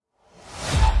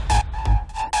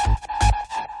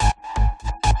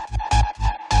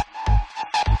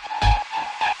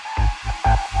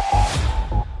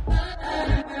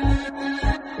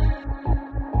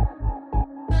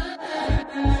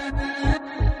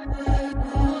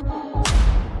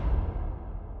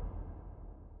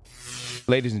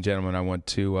Ladies and gentlemen, I want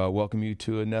to welcome you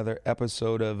to another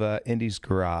episode of Indy's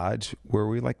Garage, where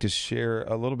we like to share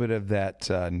a little bit of that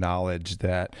knowledge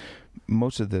that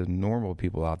most of the normal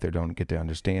people out there don't get to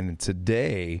understand. And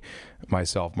today,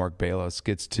 myself, Mark Bayless,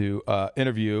 gets to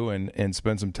interview and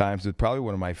spend some time with probably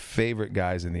one of my favorite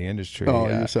guys in the industry. Oh,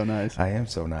 you're so nice. I am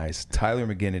so nice. Tyler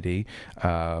McGinnity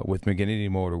with McGinnity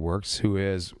Motorworks, who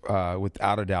is,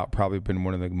 without a doubt, probably been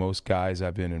one of the most guys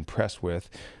I've been impressed with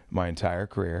my entire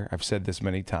career. I've said this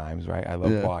many times, right? I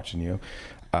love watching you.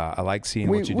 I like seeing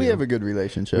what you do. We have a good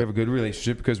relationship. We have a good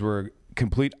relationship because we're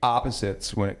complete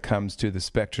opposites when it comes to the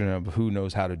spectrum of who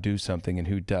knows how to do something and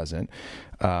who doesn't.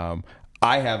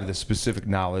 I have the specific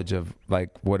knowledge of like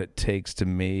what it takes to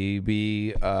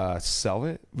maybe sell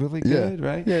it really good,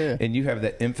 right? Yeah. And you have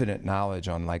that infinite knowledge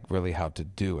on like really how to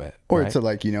do it. Or right? to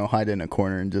like, hide in a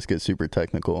corner and just get super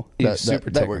technical. Yeah,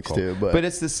 That works too. But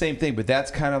it's the same thing. But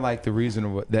that's kind of like the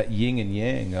reason that yin and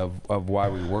yang of why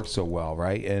we work so well,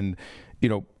 right? And,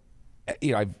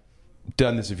 I've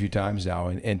done this a few times now,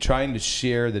 and trying to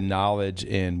share the knowledge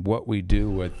in what we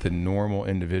do with the normal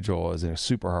individual is a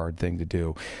super hard thing to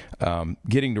do.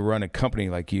 Getting to run a company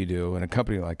like you do and a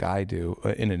company like I do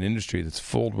in an industry that's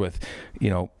filled with,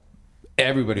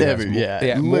 everybody has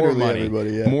more money,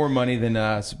 more money than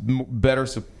us,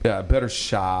 better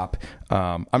shop.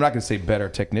 I'm not going to say better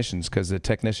technicians because the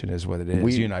technician is what it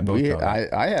is. You and I both know.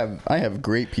 I have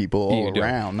great people all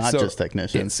around, not just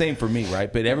technicians. Same for me,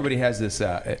 right? But everybody has this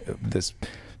this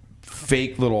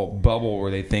fake little bubble where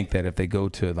they think that if they go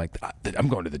to I'm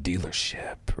going to the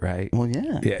dealership, right? Well, I'm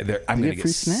going to get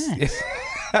free snacks.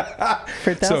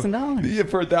 For $1,000. Yeah,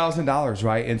 for $1,000,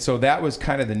 right? And so that was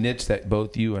kind of the niche that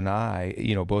both you and I,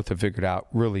 both have figured out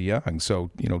really young.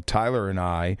 So, Tyler and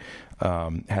I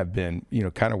have been,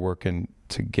 kind of working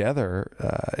together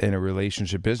in a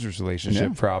business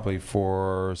relationship, probably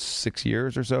for 6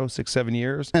 years or so, 6-7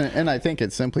 years. And I think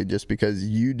it's simply just because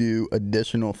you do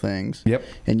additional things. Yep.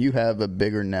 And you have a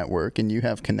bigger network and you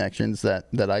have connections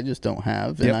that I just don't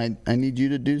have. And I need you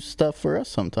to do stuff for us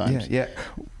sometimes. Yeah.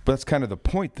 But that's kind of the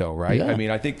point, though, right? Yeah. I mean,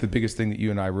 I think the biggest thing that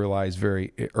you and I realized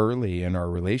very early in our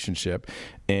relationship,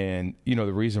 and,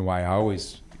 the reason why I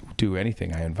always do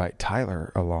anything, I invite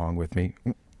Tyler along with me.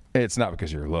 It's not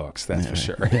because of your looks, that's for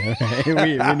sure.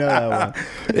 we know that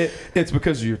one. It's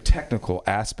because of your technical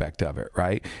aspect of it,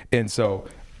 right? And so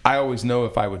I always know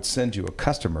if I would send you a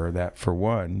customer that, for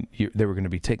one, they were going to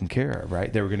be taken care of,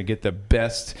 right? They were going to get the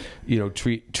best,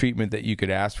 treatment that you could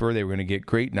ask for. They were going to get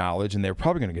great knowledge, and they were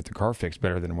probably going to get the car fixed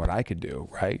better than what I could do,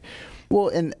 right? Well,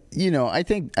 and I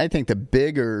think the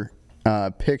bigger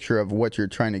picture of what you're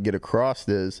trying to get across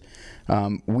is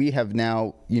we have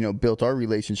now built our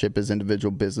relationship as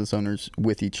individual business owners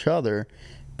with each other,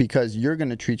 because you're going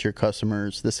to treat your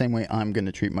customers the same way I'm going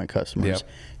to treat my customers. Yep.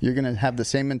 You're going to have the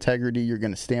same integrity. You're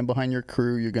going to stand behind your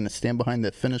crew. You're going to stand behind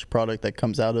the finished product that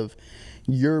comes out of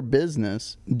your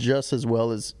business just as well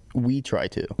as we try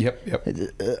to. Yep.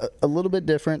 A little bit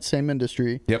different, same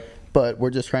industry. Yep. But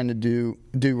we're just trying to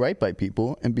do right by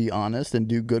people and be honest and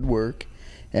do good work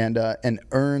and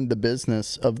earn the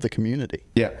business of the community.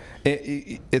 Yeah.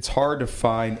 It's hard to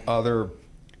find other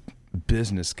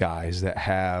business guys that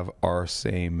have our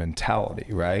same mentality,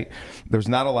 right? There's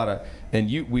not a lot of, and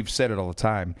we've said it all the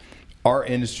time, our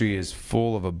industry is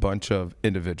full of a bunch of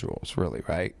individuals, really,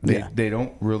 right? They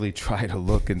don't really try to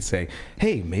look and say,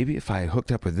 hey, maybe if I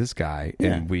hooked up with this guy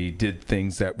and we did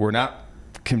things that we're not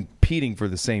competing for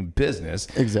the same business.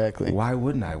 Exactly. Why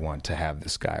wouldn't I want to have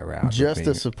this guy around? Just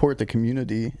to support the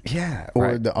community.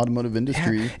 Or the automotive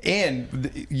industry. Yeah.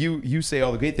 And you say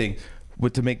all the great things,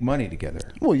 but to make money together.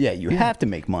 Well, you have to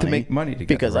make money. To make money together,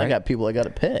 because right? I got people I got to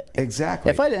pay.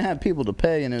 Exactly. If I didn't have people to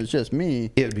pay and it was just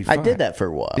me, it'd be fine. I did that for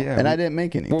a while, and I didn't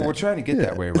make anything. Well, we're trying to get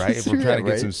that way, right? If we're trying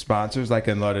to get some sponsors like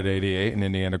Unloaded 88 and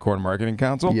Indiana Corn Marketing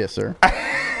Council. Yes, sir.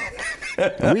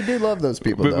 We do love those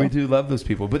people, though. We do love those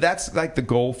people. But that's like the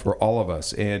goal for all of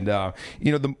us. And,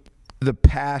 the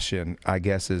passion, I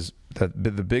guess, is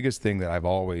the biggest thing that I've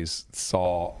always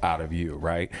saw out of you,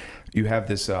 right? You have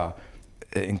this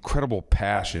incredible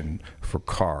passion for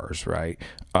cars, right?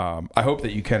 I hope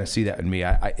that you kind of see that in me.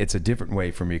 It's a different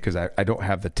way for me because I don't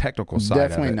have the technical side of it.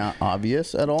 Definitely not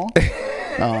obvious at all.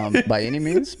 By any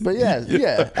means, but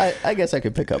I guess I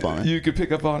could pick up on it. You could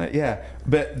pick up on it, yeah.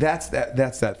 But that's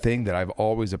that thing that I've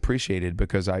always appreciated,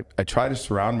 because I try to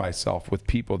surround myself with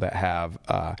people that have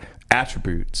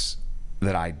attributes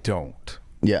that I don't.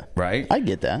 Yeah, right. I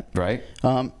get that. Right,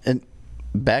 and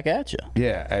back at you.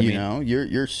 Yeah, I mean,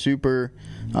 you're super.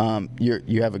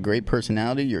 You have a great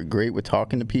personality. You're great with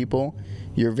talking to people.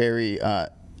 You're very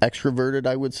extroverted,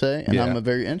 I would say, and Yeah. I'm a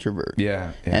very introvert.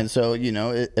 Yeah, yeah. And so, you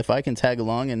know, if I can tag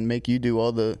along and make you do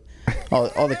all the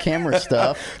camera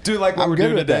stuff, do like what I'm we're good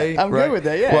doing with today. that. I'm right? good with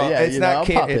that. Yeah, well, yeah. It's you know, not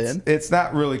I'll pop in. it's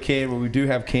not really canned, but we do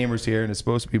have cameras here, and it's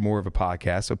supposed to be more of a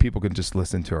podcast, so people can just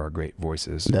listen to our great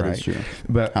voices. That right? is true.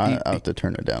 But I'll have to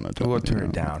turn it down. we'll turn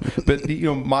it down. But you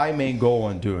know, my main goal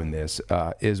in doing this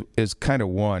is kind of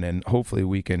one, and hopefully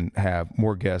we can have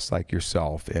more guests like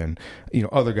yourself and you know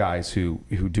other guys who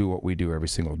do what we do every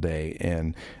single day.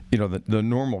 And you know, the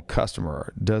normal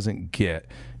customer doesn't get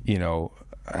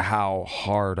how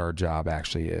hard our job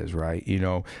actually is, right? You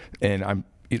know, and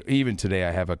even today,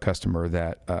 I have a customer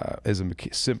that is a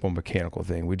simple mechanical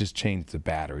thing. We just changed the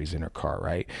batteries in her car,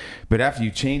 right? But after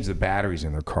you change the batteries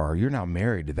in their car, you're now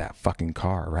married to that fucking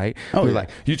car, right? Oh, They're yeah. like,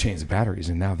 you changed the batteries,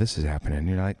 and now this is happening. And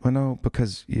you're like, well, no,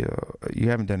 because you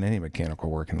haven't done any mechanical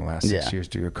work in the last 6 years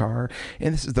to your car,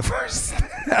 and this is the first.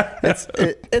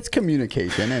 It's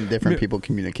communication, and different people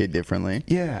communicate differently.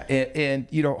 Yeah, and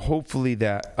you know, hopefully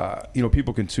that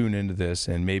people can tune into this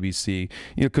and maybe see,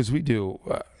 because we do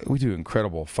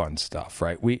incredible fun stuff,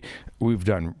 right? We've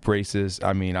done races.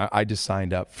 I mean, I just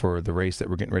signed up for the race that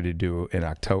we're getting ready to do in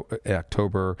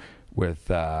October with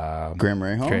Graham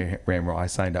Rahal. Graham Rahal. I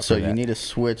signed up. So for that. you need to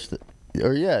switch.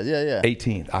 Or yeah.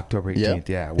 18th, October 18th,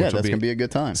 yeah. That's gonna be a good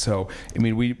time. So, I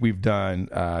mean, we've done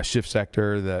Shift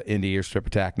Sector, the Indy Airstrip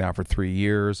Attack now for 3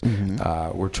 years.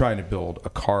 Mm-hmm. We're trying to build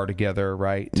a car together,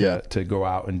 right? To go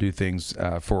out and do things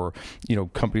for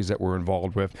companies that we're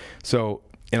involved with. So,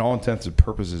 in all intents and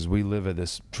purposes, we live in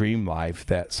this dream life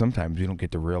that sometimes we don't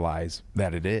get to realize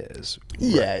that it is.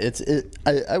 Yeah,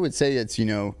 I would say it's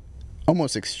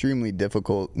almost extremely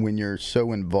difficult when you're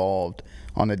so involved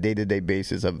on a day-to-day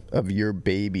basis of your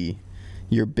baby,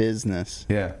 your business.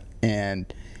 Yeah.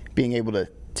 And being able to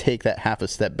take that half a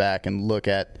step back and look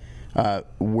at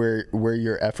where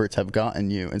your efforts have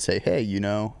gotten you and say, hey,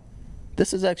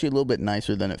 this is actually a little bit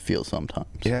nicer than it feels sometimes.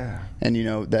 Yeah. And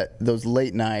that those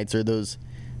late nights or those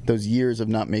years of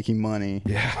not making money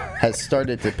has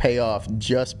started to pay off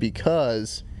just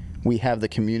because we have the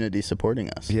community supporting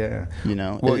us. Yeah.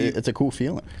 Well, it's a cool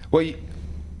feeling. Well,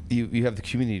 you have the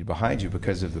community behind you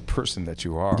because of the person that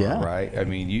you are, right? I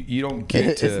mean, you don't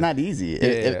get to... It's not easy.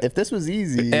 Yeah. If this was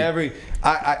easy...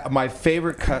 My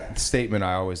favorite statement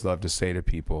I always love to say to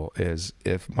people is,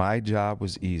 if my job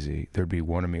was easy, there'd be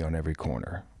one of me on every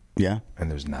corner. Yeah. And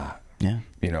there's not. Yeah.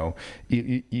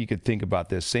 You could think about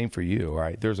this. Same for you,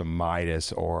 right? There's a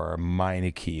Midas or a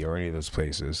Meineke or any of those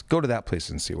places. Go to that place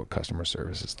and see what customer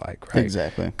service is like, right?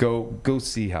 Exactly. Go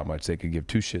see how much they could give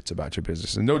two shits about your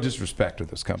business. And no disrespect to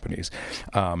those companies.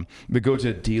 But go to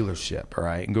a dealership, all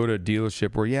right? And go to a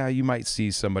dealership where, you might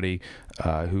see somebody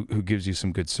who gives you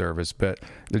some good service. But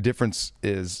the difference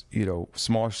is,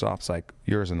 smaller shops like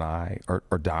yours and I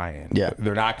are dying. Yeah.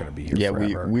 They're not going to be here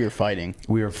forever. We are fighting.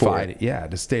 We are fighting,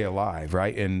 to stay alive,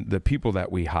 right? And the people that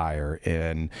we hire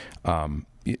and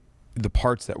the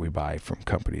parts that we buy from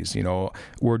companies,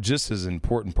 we're just as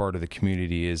important part of the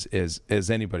community as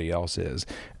anybody else is.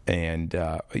 And,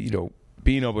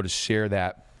 being able to share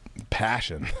that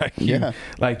passion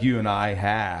like you and I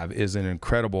have is an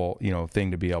incredible,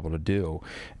 thing to be able to do.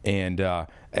 And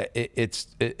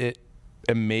it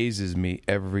amazes me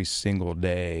every single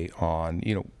day on,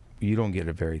 you don't get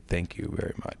a very thank you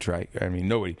very much, right? I mean,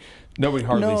 nobody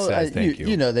hardly says thank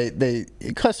you. They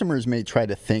customers may try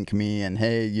to thank me and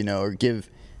hey, or give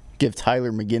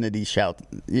Tyler McGinnity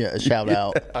a shout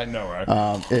out. I know,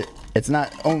 right? It's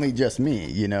not only just me,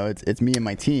 it's me and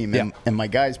my team, and my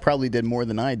guys probably did more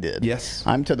than I did. Yes,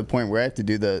 I'm to the point where I have to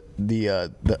do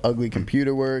the ugly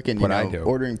computer work and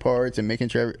ordering parts and making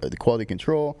sure the quality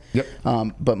control. Yep.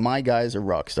 But my guys are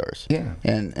rock stars. Yeah.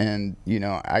 And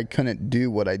I couldn't do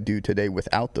what I do today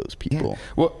without those people. Yeah.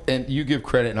 Well, and you give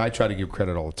credit, and I try to give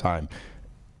credit all the time.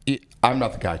 I'm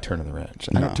not the guy turning the wrench.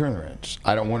 I don't turn the wrench.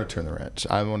 I don't want to turn the wrench.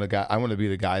 I want to be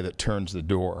the guy that turns the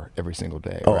door every single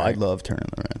day. Oh, right? I love turning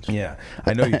the wrench. Yeah,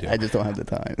 I know you do. I just don't have the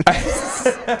time.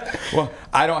 Well,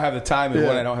 I don't have the time, and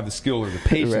I don't have the skill or the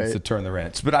patience to turn the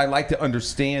wrench. But I like to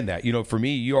understand that. For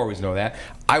me, you always know that.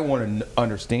 I want to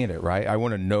understand it, right? I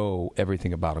want to know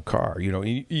everything about a car. You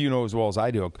know as well as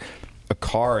I do. A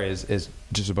car is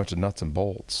just a bunch of nuts and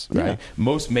bolts, right? Yeah.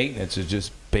 Most maintenance is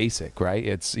just basic, right?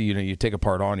 It's, you take a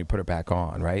part on, you put it back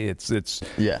on, right? It's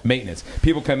Yeah. maintenance.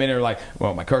 People come in and are like,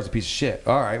 well, my car's a piece of shit.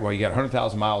 All right, well, you got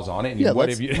 100,000 miles on it. And Yeah, what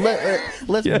let's, have you?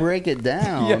 let's Yeah. break it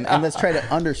down Yeah. and let's try to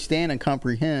understand and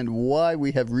comprehend why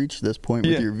we have reached this point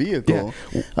with Yeah. your vehicle.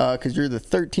 Because you're the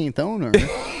 13th owner,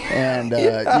 and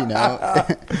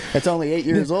it's only 8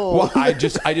 years old. Well, I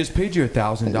just paid you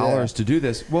 $1,000 to do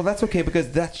this. Well, that's okay because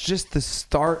that's just the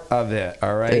start of it.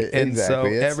 All right, and so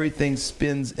Exactly. everything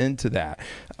spins into that.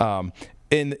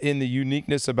 In the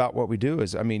uniqueness about what we do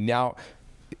is, I mean, now,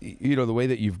 the way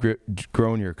that you've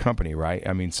grown your company, right?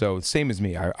 I mean, so same as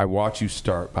me. I watch you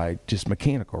start by just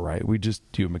mechanical, right? We just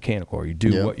do mechanical, or you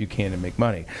do what you can to make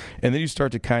money, and then you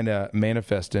start to kind of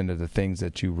manifest into the things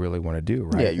that you really want to do,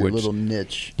 right? Yeah, your little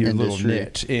niche industry.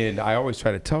 And I always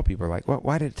try to tell people, like, well,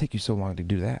 why did it take you so long to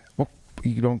do that? Well,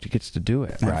 you don't get to do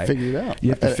it, right? Figure it out. You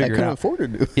have to figure I it couldn't out. afford to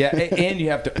do it. Yeah, and you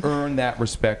have to earn that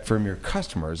respect from your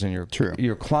customers and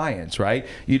your clients, right?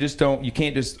 You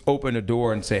can't just open a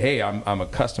door and say, hey, I'm a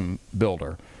custom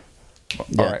builder.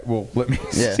 Yeah. All right, well, let me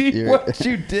Yeah, see what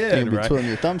you did. You're gonna be right? twiddling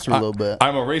your thumbs for a little bit.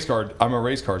 I'm a race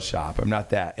car shop. I'm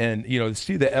not that. And to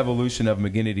see the evolution of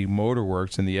McGinnity Motor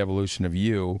Works and the evolution of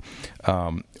you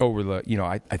over the,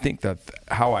 I think that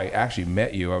how I actually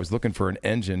met you, I was looking for an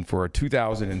engine for a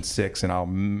 2006, and I'll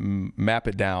map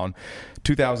it down,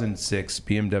 2006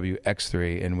 BMW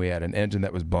X3, and we had an engine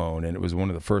that was blown, and it was one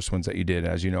of the first ones that you did.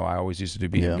 As you know, I always used to do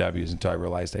BMWs until I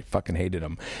realized I fucking hated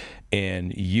them.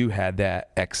 And you had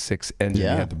that X6 engine, you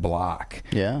had the block,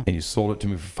 and you sold it to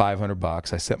me for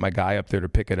 $500. I sent my guy up there to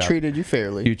pick it up. Treated you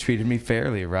fairly. You treated me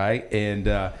fairly, right?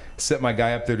 And sent my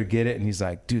guy up there to get it, and he's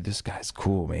like, dude, this guy's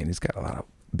cool, man. He's got a lot of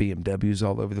BMWs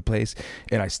all over the place.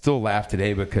 And I still laugh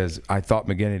today because I thought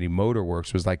McGinnity Motor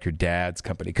Works was like your dad's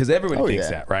company, because everybody thinks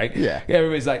that, right? Yeah.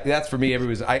 Everybody's like, that's for me.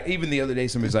 Even the other day,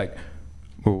 somebody's like,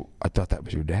 well, I thought that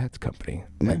was your dad's company.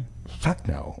 I'm like, fuck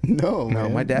no. No,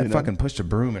 man. My dad fucking pushed a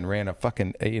broom and ran a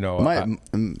fucking,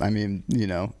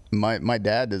 my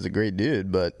dad is a great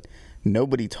dude, but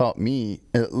nobody taught me,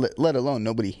 let alone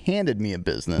nobody handed me a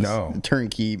business. No.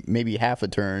 Turnkey, maybe half a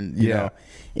turn, you know,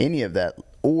 any of that,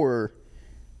 or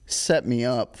set me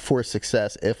up for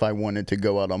success if I wanted to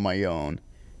go out on my own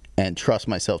and trust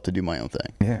myself to do my own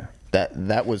thing. Yeah.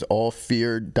 That was all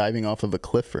fear diving off of a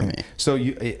cliff for me. So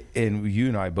you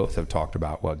and I both have talked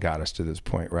about what got us to this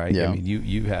point, right? Yeah. I mean,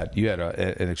 you had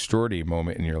an extraordinary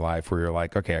moment in your life where you're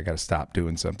like, okay, I got to stop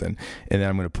doing something, and then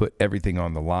I'm going to put everything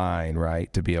on the line,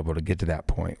 right, to be able to get to that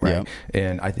point, right? Yeah.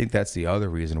 And I think that's the other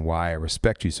reason why I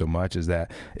respect you so much, is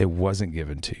that it wasn't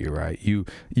given to you, right? You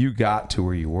got to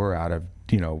where you were out of,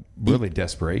 really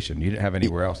desperation. You didn't have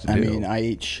anywhere else to do. I mean, I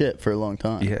ate shit for a long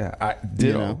time. Yeah, I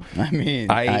did.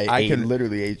 I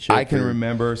literally ate shit. I can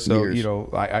remember. So years.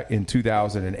 I in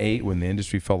 2008, when the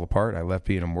industry fell apart, I left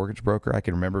being a mortgage broker. I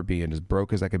can remember being as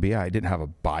broke as I could be. I didn't have a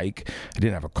bike. I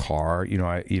didn't have a car.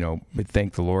 But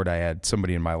thank the Lord, I had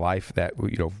somebody in my life that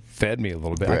fed me a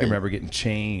little bit. Right. I can remember getting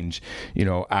change,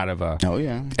 out of a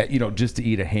just to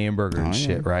eat a hamburger and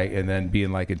shit, right? And then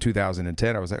being like in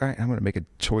 2010, I was like, all right, I'm going to make a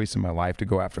choice in my life to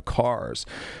go after cars.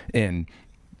 And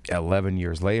 11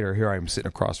 years later, here I am sitting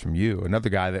across from you, another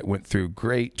guy that went through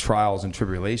great trials and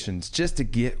tribulations just to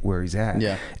get where he's at.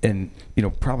 Yeah. And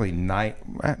probably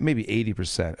maybe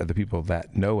 80% of the people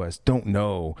that know us don't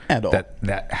know at all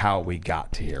that how we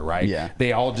got to here, right? Yeah.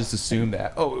 They all just assume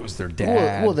that it was their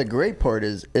dad. Well, the great part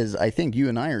is I think you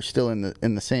and I are still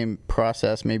in the same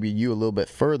process. Maybe you a little bit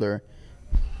further.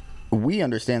 We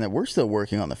understand that we're still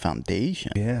working on the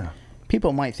foundation. Yeah.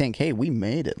 People might think, hey, we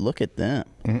made it. Look at them.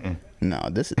 Mm-mm. No,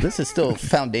 this is still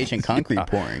foundation concrete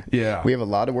pouring. Yeah. We have a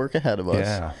lot of work ahead of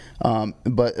us. Yeah.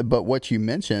 But what you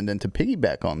mentioned, and to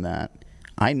piggyback on that,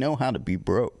 I know how to be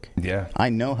broke. Yeah. I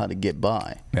know how to get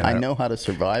by. And I know how to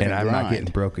survive and I'm grind. not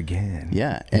getting broke again.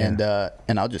 Yeah. And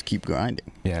I'll just keep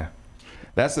grinding. Yeah.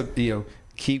 That's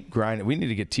keep grinding. We need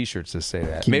to get T-shirts that say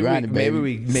that. Keep grinding, maybe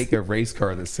baby. we make a race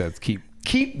car that says keep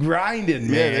grinding,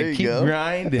 man. Yeah, there you keep go.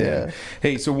 grinding. Yeah.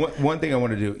 Hey, so one thing I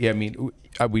want to do. Yeah, I mean,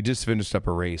 we just finished up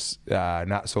a race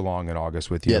not so long in August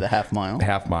with you. Yeah, the half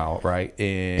mile, right?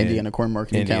 In Indiana Corn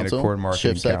Marketing Council, Corn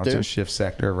Marketing Shift Council, Sector. Shift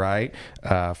Sector, right?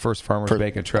 First Farmers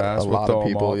Bank and Trust. A lot of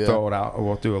people, yeah. Throw it out.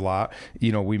 We'll do a lot.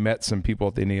 We met some people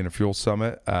at the Indiana Fuel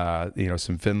Summit.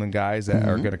 Some Finland guys that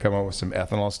are going to come up with some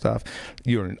ethanol stuff.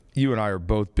 You and I are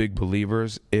both big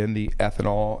believers in the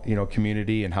ethanol,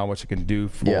 community and how much it can do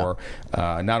for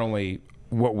not only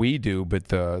what we do, but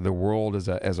the world as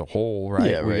a whole,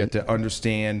 right? Yeah, we right. get to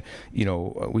understand,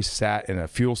 we sat in a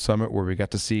fuel summit where we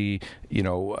got to see, a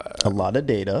lot of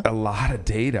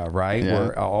data, right? Yeah.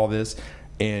 Where all this,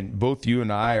 and both you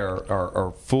and I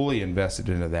are fully invested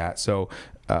into that. So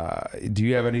do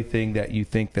you have anything that you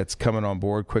think that's coming on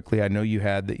board quickly? I know you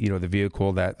had the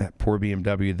vehicle that poor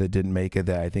BMW that didn't make it,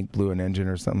 that I think blew an engine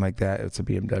or something like that. It's a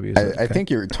BMW. I think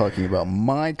you're talking about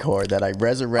my car that I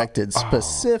resurrected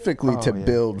specifically to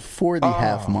build for the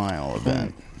half mile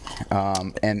event.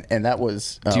 And that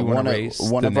was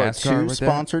one of our two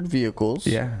sponsored vehicles.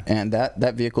 Yeah. And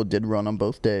that vehicle did run on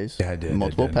both days. Yeah, it did.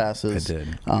 Multiple passes. It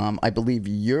did. I believe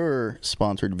your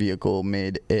sponsored vehicle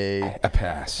made a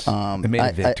pass. It made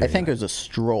a victory I think lap. it was a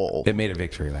stroll. It made a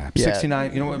victory lap. Yeah.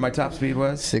 69. You know what my top speed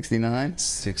was? 69.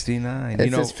 69.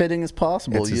 It's as fitting as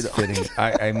possible. It's as fitting.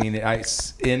 I mean,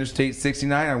 Interstate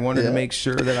 69. I wanted to make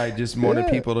sure that I just wanted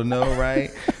people to know,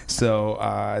 right? So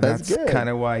that's kind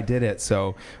of why I did it.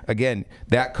 So again,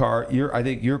 that car, I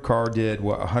think your car did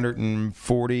what,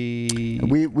 140?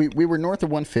 We were north of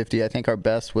 150. I think our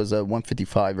best was a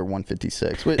 155 or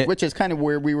 156, which is kind of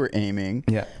where we were aiming.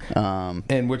 Yeah.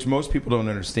 And which most people don't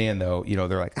understand, though.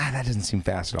 They're like, that doesn't seem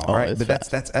fast at all, right? But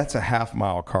that's a half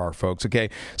mile car, folks. Okay,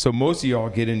 so most of y'all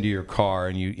get into your car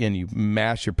and you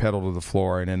mash your pedal to the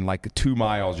floor, and in like 2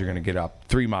 miles you're going to get up.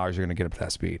 3 miles you're going to get up to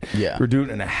that speed. Yeah. We're doing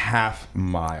it in a half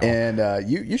mile. And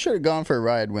you should have gone for a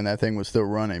ride when that thing was still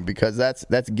running, because that's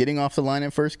getting off the line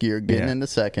in first gear, getting into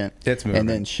second, it's moving, and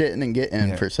then shitting and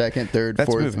getting for second, third,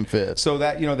 fourth, and fifth. So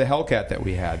that the Hellcat that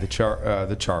we had, the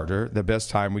Charger, the best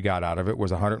time we got out of it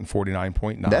was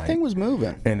 149.9. That thing was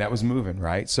moving, and that was moving,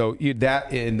 right? So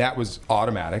that was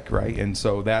automatic, right? And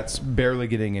so that's barely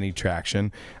getting any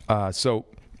traction. So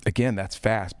again, that's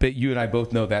fast, but you and I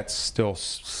both know that's still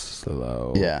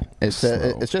slow. Yeah, it's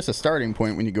just a starting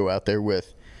point when you go out there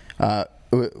with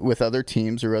other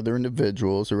teams or other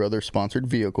individuals or other sponsored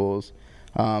vehicles,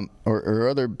 or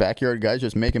other backyard guys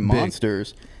just making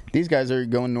monsters. These guys are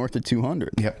going north of 200.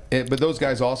 Yep. But those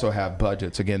guys also have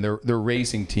budgets. Again, they're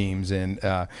racing teams, and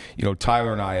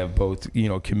Tyler and I have both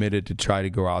committed to try to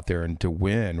go out there and to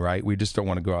win. Right? We just don't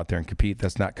want to go out there and compete.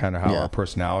 That's not kind of how our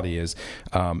personality is.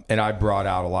 And I brought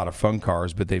out a lot of fun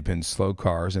cars, but they've been slow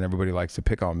cars, and everybody likes to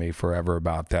pick on me forever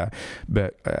about that.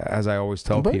 But as I always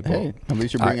tell people, hey, at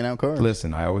least you're bringing out cars.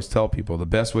 Listen, I always tell people the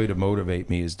best way to motivate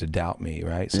me is to doubt me.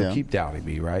 Right? So keep doubting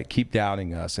me. Right? Keep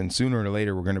doubting us, and sooner or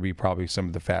later we're going to be probably some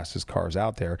of the fastest cars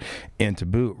out there, and to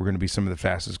boot, we're going to be some of the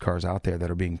fastest cars out there that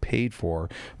are being paid for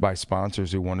by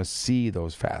sponsors who want to see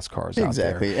those fast cars out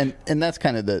there. Exactly, and that's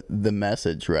kind of the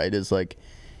message, right? Is like,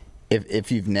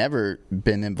 if you've never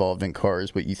been involved in cars,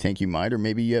 but you think you might, or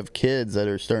maybe you have kids that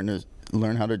are starting to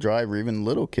learn how to drive, or even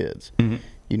little kids,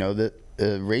 the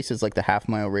races like the half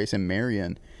mile race in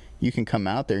Marion, you can come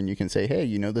out there and you can say, hey,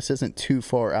 this isn't too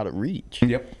far out of reach.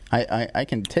 Yep. I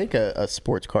can take a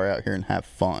sports car out here and have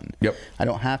fun. Yep. I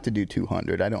don't have to do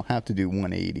 200. I don't have to do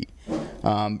 180.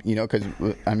 Because,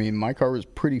 my car was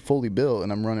pretty fully built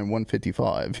and I'm running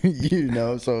 155,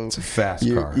 so it's a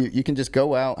fast car. You can just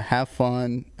go out, have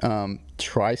fun,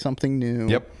 try something new.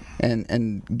 Yep.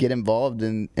 And get involved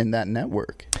in that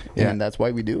network. Yeah. And that's why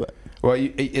we do it. Well,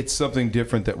 it's something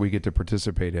different that we get to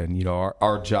participate in.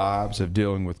 Our jobs of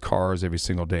dealing with cars every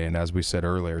single day, and as we said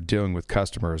earlier, dealing with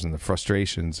customers and the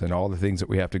frustrations and all the things that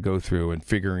we have to go through, and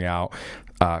figuring out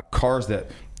cars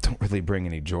that don't really bring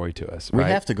any joy to us. Right?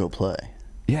 We have to go play.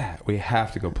 Yeah, we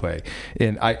have to go play.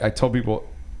 And I tell people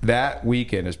that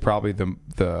weekend is probably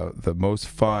the most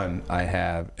fun I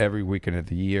have every weekend of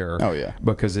the year. Oh yeah,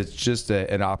 because it's just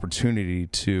an opportunity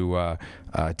to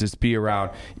just be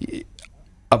around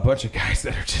a bunch of guys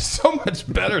that are just so much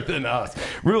better than us,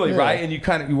 really, right? And you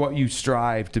kind of what you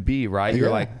strive to be, right? You're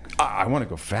like, I want to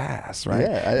go fast, right?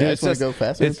 Yeah, I just want to go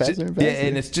faster and faster and faster. Yeah,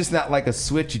 and it's just not like a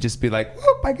switch. You just be like,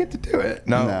 whoop, I get to do it.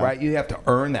 No, right? You have to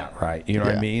earn that right. You know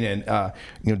what I mean?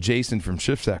 And Jason from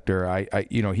Shift Sector, I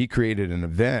he created an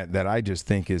event that I just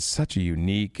think is such a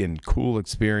unique and cool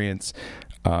experience.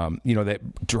 That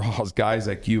draws guys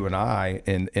like you and I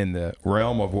in the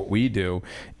realm of what we do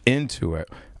into it.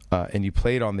 And you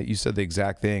played on that. You said the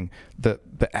exact thing. The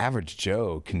average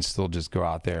Joe can still just go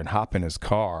out there and hop in his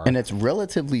car, and it's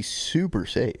relatively super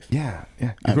safe. Yeah.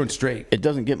 You're going straight. It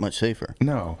doesn't get much safer.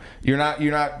 No, you're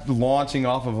not launching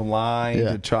off of a line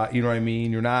to try. You know what I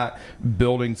mean? You're not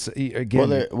building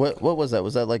again. Well, what was that?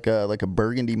 Was that like a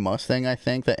burgundy Mustang? I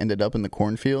think that ended up in the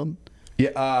cornfield.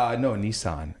 Yeah. No,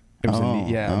 Nissan. It was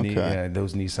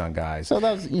those Nissan guys. So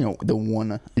that was, the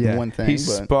one thing. He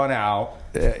spun out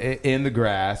in the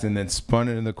grass and then spun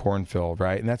it in the cornfield,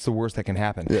 right? And that's the worst that can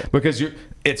happen because you're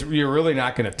really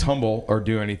not going to tumble or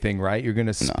do anything, right? You're going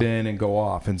to spin and go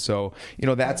off, and so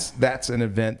that's an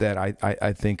event that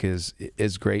I think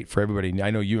is great for everybody.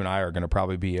 I know you and I are going to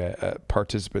probably be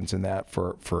participants in that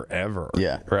for forever.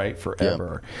 Yeah. Right.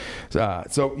 Forever.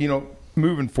 Yep. So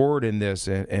moving forward in this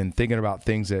and thinking about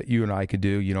things that you and I could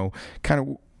do, kind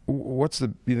of what's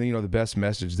the the best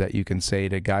message that you can say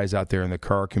to guys out there in the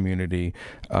car community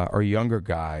or younger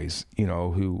guys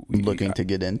who looking to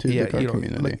get into the car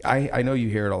community? Like, I know you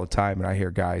hear it all the time, and I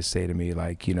hear guys say to me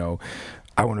like,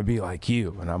 I want to be like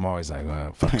you, and I'm always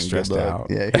like, fucking stressed out.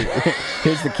 Yeah,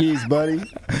 here's the keys, buddy.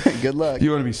 Good luck.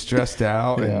 You want to be stressed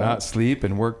out and not sleep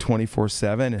and work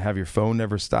 24/7 and have your phone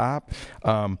never stop.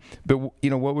 But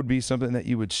what would be something that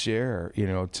you would share,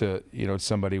 to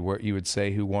somebody where you would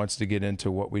say who wants to get into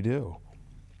what we do?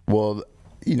 Well,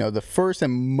 the first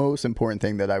and most important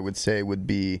thing that I would say would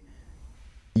be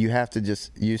you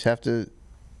just have to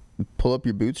pull up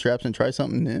your bootstraps and try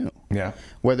something new. Yeah.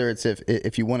 Whether it's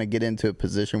if you want to get into a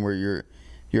position where you're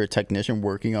a technician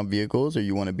working on vehicles, or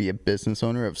you want to be a business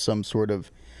owner of some sort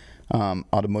of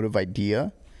automotive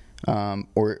idea,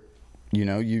 or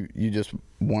you just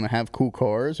want to have cool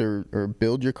cars or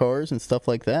build your cars and stuff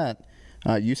like that.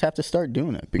 You just have to start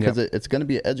doing it, because it's going to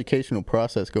be an educational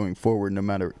process going forward. No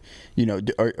matter,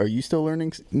 are you still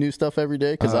learning new stuff every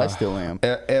day? Because I still am.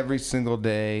 Every single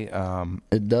day.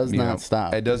 It does not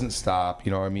stop. It doesn't stop.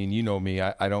 Me.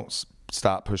 I don't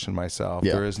stop pushing myself.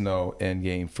 Yeah. There is no end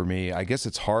game for me. I guess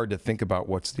it's hard to think about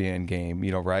what's the end game,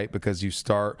 right? Because you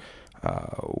start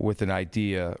with an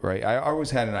idea, right? I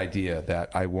always had an idea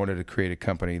that I wanted to create a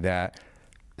company that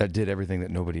did everything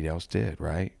that nobody else did,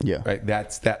 right? Yeah. Right.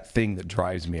 That's that thing that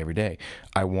drives me every day.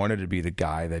 I wanted to be the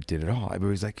guy that did it all.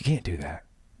 Everybody's like, you can't do that.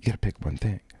 You got to pick one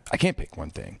thing. I can't pick one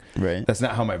thing. Right. That's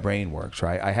not how my brain works,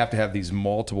 right? I have to have these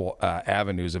multiple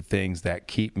avenues of things that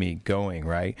keep me going,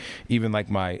 right? Even like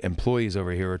my employees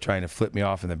over here are trying to flip me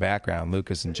off in the background,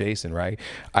 Lucas and Jason, right?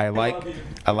 I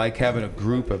like having a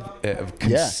group of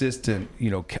consistent,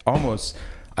 almost.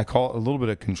 I call it a little bit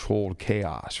of controlled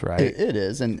chaos, right? It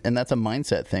is, and that's a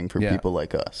mindset thing for people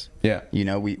like us. Yeah.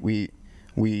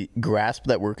 We grasp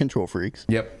that we're control freaks.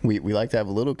 Yep. We like to have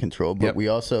a little control, but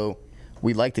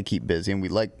we like to keep busy, and we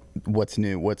like what's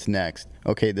new, what's next.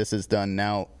 Okay, this is done.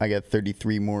 Now I got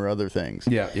 33 more other things.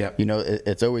 Yeah.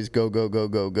 It's always go.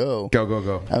 Go.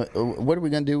 What are we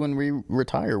going to do when we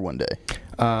retire one day?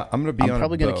 I'm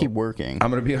probably going to keep working.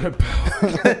 I'm going to be on a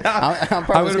boat. I'm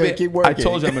probably going to keep working. I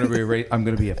told you I'm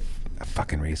going to be a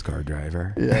fucking race car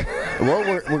driver. Yeah.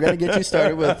 Well, we're going to get you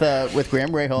started with Graham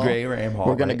Rahal.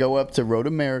 We're going to go up to Road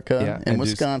America in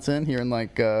Wisconsin here in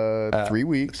like 3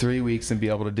 weeks. 3 weeks and be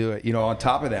able to do it. On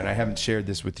top of that, I haven't shared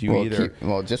this with you either.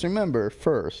 Just remember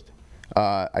first,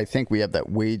 I think we have that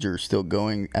wager still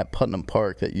going at Putnam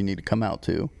Park that you need to come out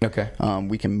to. Okay.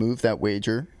 We can move that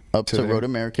wager up to Road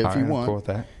America if you want. Cool with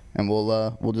that. And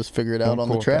we'll just figure it out on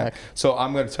the track. So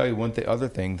I'm going to tell you other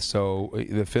thing. So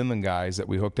the Finland guys that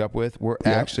we hooked up with, we're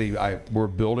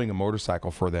building a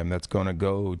motorcycle for them that's going to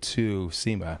go to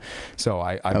SEMA. So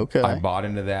I bought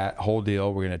into that whole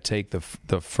deal. We're going to take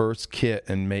the first kit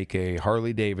and make a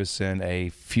Harley Davidson, a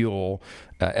fuel.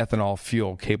 Ethanol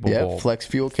fuel capable. Flex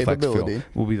fuel capability. Flex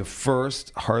fuel. Will be the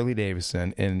first Harley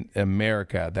Davidson in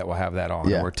America that will have that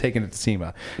on. And we're taking it to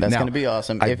SEMA. That's going to be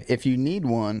awesome. If you need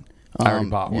one. I already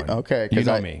bought one. Okay, you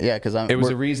know me. Yeah, because it was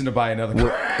a reason to buy another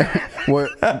car.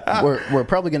 We're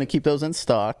probably going to keep those in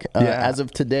stock. As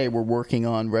of today, we're working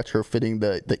on retrofitting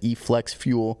the eFlex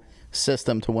fuel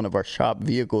system to one of our shop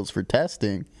vehicles for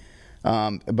testing.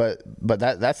 But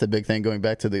that's the big thing. Going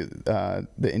back to the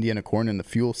Indiana Corn and the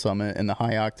Fuel Summit and the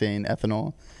high octane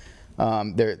ethanol.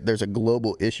 There's a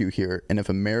global issue here, and if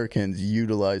Americans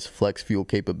utilize flex fuel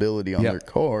capability on their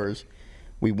cars,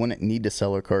 we wouldn't need to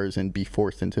sell our cars and be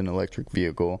forced into an electric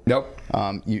vehicle. Nope.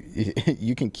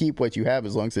 You can keep what you have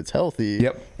as long as it's healthy.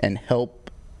 And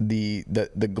help the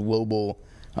global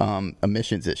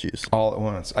emissions issues all at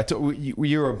once.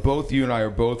 You and I are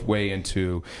both way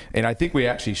into, and I think we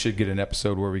actually should get an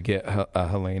episode where we get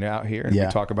Helena out here and we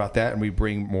talk about that, and we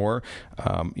bring more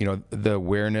the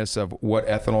awareness of what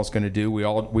ethanol is going to do. We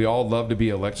all love to be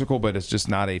electrical, but it's just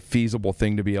not a feasible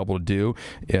thing to be able to do.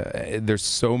 There's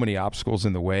so many obstacles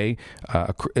in the way,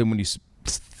 and when you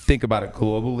think about it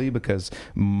globally, because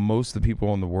most of the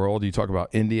people in the world, you talk about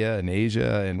India and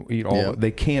Asia, and they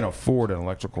can't afford an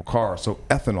electrical car. So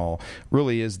ethanol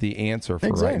really is the answer for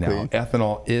right now.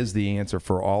 Ethanol is the answer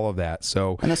for all of that.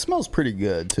 So, and it smells pretty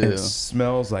good too. It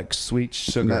smells like sweet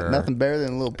sugar. Nothing better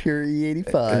than a little pure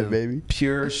E85, baby.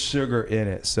 Pure sugar in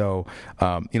it. So,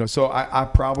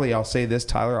 I'll say this,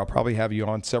 Tyler. I'll probably have you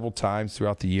on several times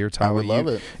throughout the year, Tyler. I would love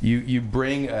it. You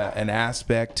bring an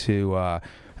aspect to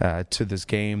this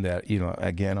game that,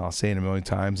 again, I'll say it a million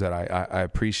times that I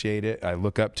appreciate it. I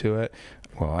look up to it.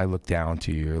 well, I look down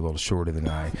to you. You're a little shorter than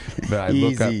I, but I Easy.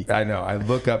 look up. I know I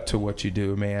look up to what you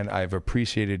do, man. I've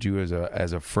appreciated you as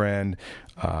a friend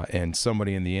and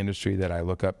somebody in the industry that I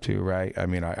look up to. Right? I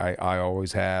mean, I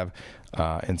always have.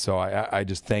 And so I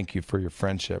just thank you for your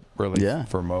friendship, really,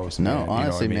 for most. No, man.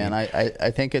 honestly, you know what I mean? man,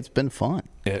 I think it's been fun.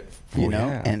 You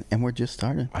know, and we're just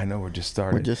starting. I know we're just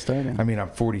starting. We're just starting. I mean,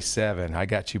 I'm 47. I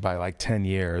got you by like 10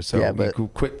 years. So Yeah, but- you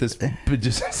could quit this, but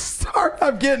just start.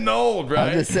 I'm getting old, right?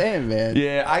 I'm just saying, man.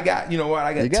 Yeah, I got, you know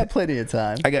what? You got plenty of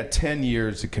time. I got 10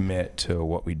 years to commit to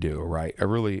what we do, right?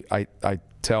 I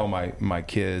tell my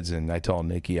kids and I tell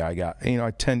Nikki, I got,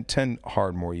 10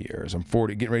 hard more years. I'm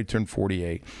 40, getting ready to turn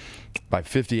 48. By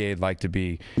 58, I'd like to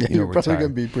be, You're probably retired.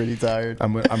 going to be pretty tired.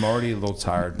 I'm already a little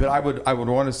tired, but I would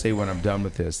want to say when I'm done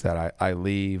with this that I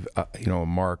leave, a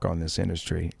mark on this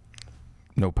industry.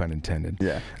 No pun intended.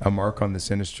 Yeah. A mark on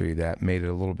this industry that made it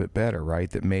a little bit better, right?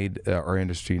 That made our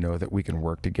industry know that we can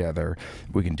work together,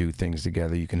 we can do things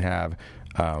together. You can have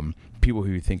people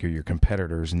who you think are your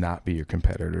competitors not be your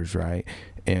competitors, right?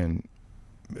 And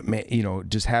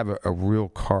just have a real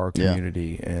car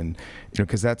community, and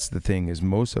because that's the thing is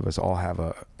most of us all have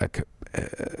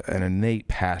an innate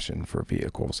passion for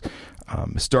vehicles.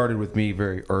 It started with me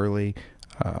very early.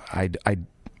 I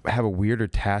have a weird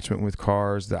attachment with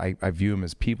cars that I view them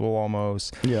as people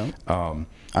almost. Yeah.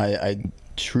 I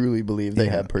truly believe they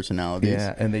have personalities.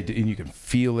 Yeah, and they do, and you can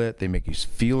feel it. They make you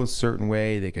feel a certain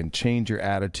way. They can change your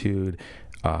attitude.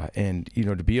 And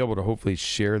to be able to hopefully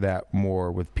share that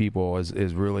more with people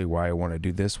is really why I want to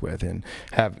do this with, and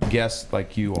have guests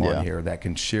like you on here that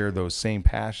can share those same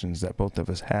passions that both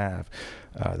of us have.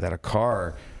 That a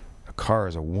car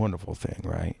is a wonderful thing,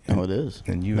 right? It is.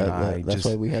 And you and that's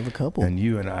why we have a couple. And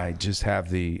you and I just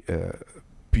have the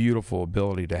beautiful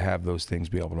ability to have those things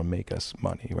be able to make us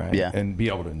money, right? Yeah. And be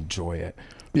able to enjoy it.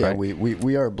 Yeah, right?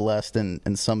 we are blessed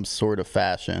in some sort of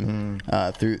fashion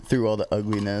through all the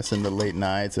ugliness and the late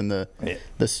nights and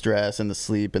the stress and the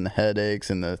sleep and the headaches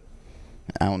and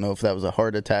I don't know if that was a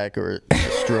heart attack or a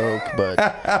stroke,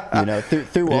 but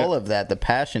through all of that, the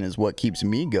passion is what keeps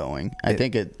me going. I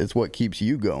think it's what keeps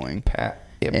you going.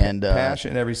 And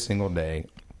passion every single day.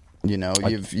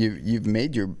 You've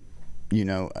made your,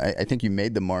 I think you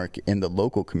made the mark in the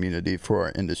local community for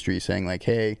our industry, saying like,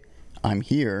 hey, I'm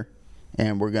here.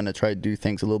 And we're going to try to do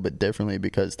things a little bit differently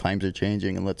because times are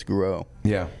changing, and let's grow.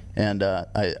 Yeah. And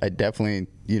I definitely,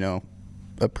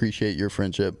 appreciate your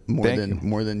friendship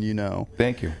more than you know.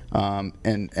 Thank you.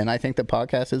 And I think the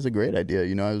podcast is a great idea.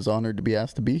 I was honored to be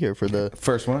asked to be here for the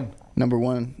first one. Number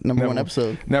one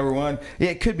episode. Number one. Yeah,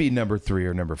 it could be number 3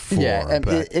 or number 4. Yeah, and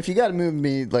if you got to move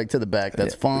me to the back,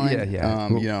 that's fine.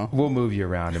 Yeah. We'll move you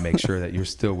around to make sure that you're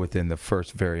still within the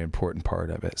first very important part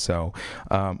of it. So,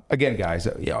 again, guys,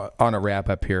 on a wrap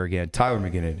up here again, Tyler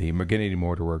McGinnity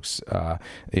Motorworks.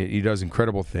 He does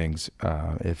incredible things.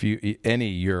 If you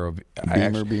Beamer,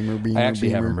 I actually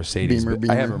have a Beamer, Mercedes. Beamer.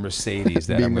 I have a Mercedes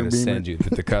that I'm Beamer, going to send you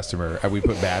that the customer. We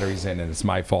put batteries in, and it's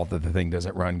my fault that the thing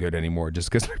doesn't run good anymore just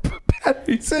because we put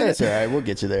batteries in. That's all right. We'll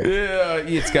get you there. Yeah,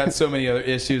 it's got so many other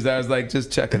issues. I was like,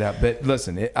 just check it out. But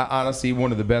listen, honestly,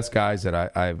 one of the best guys that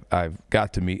I've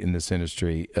got to meet in this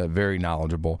industry. Very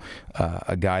knowledgeable.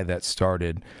 A guy that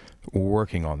started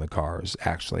working on the cars,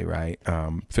 actually, right?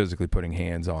 Physically putting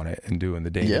hands on it and doing the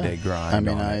day-to-day grind.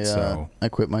 I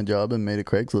quit my job and made a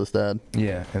Craigslist ad.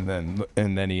 Yeah, and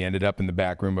then he ended up in the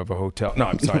back room of a hotel. No,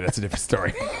 I'm sorry, that's a different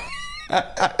story.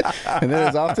 And then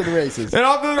it's off to the races.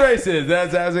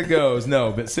 That's as it goes.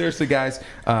 No, but seriously, guys,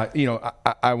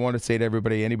 I want to say to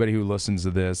everybody, anybody who listens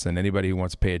to this and anybody who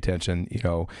wants to pay attention,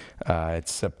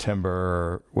 it's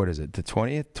September, what is it, the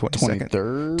 20th,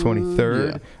 22nd?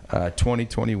 23rd,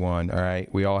 2021. All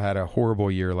right. We all had a horrible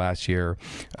year last year.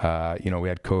 We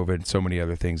had COVID, so many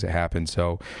other things that happened.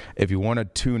 So if you want to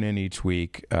tune in each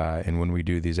week, and when we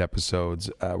do these episodes,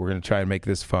 we're going to try and make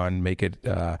this fun, make it,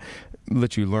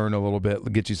 let you learn a little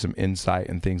bit, get you some insight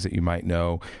and things that you might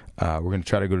know. We're going to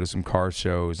try to go to some car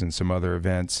shows and some other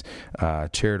events,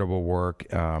 charitable work.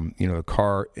 The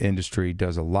car industry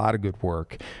does a lot of good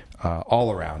work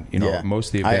all around. Most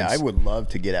of the events. I would love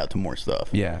to get out to more stuff.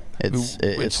 Yeah, it's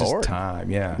just hard. Time.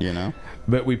 Yeah,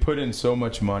 But we put in so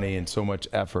much money and so much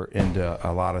effort into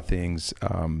a lot of things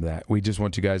that we just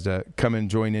want you guys to come and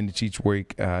join in each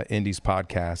week. Indy's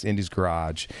podcast, Indy's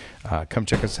Garage. Come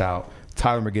check us out.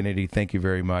 Tyler McGinnity, thank you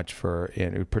very much for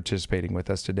participating with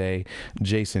us today.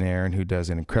 Jason Aaron, who does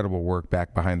an incredible work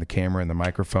back behind the camera and the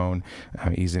microphone.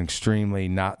 He's an extremely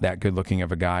not that good looking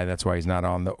of a guy. That's why he's not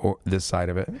on this side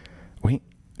of it. Wait,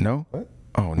 no? What?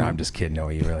 Oh, no, I'm just kidding. No,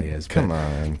 he really is. Come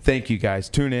on. Thank you, guys.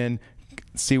 Tune in.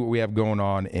 see what we have going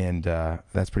on, and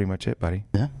that's pretty much it, buddy.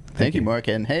 Yeah. Thank you, Mark.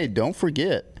 And hey, don't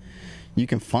forget, you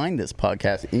can find this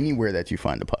podcast anywhere that you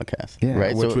find a podcast. Yeah,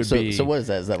 right. which would be so what is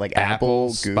that? Is that like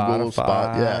Apple, Google,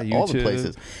 Spotify, all the YouTube.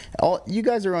 places. All you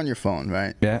guys are on your phone,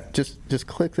 right? Yeah. Just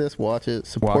click this, watch it,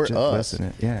 support us. listen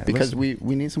it. Yeah, because listen.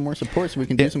 we need some more support so we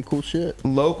can do some cool shit.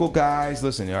 Local guys,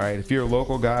 listen. All right, if you're a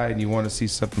local guy and you want to see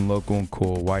something local and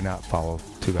cool, why not follow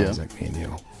two guys like me and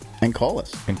you? And call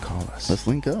us. Let's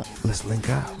link up.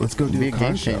 Let's go do Be a a car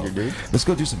game show. changer, dude. Let's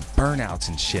go do some burnouts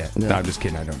and shit. Yeah. No, I'm just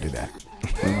kidding. I don't do that.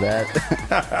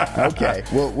 Okay,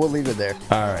 we'll leave it there.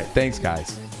 All right. Thanks,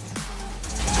 guys.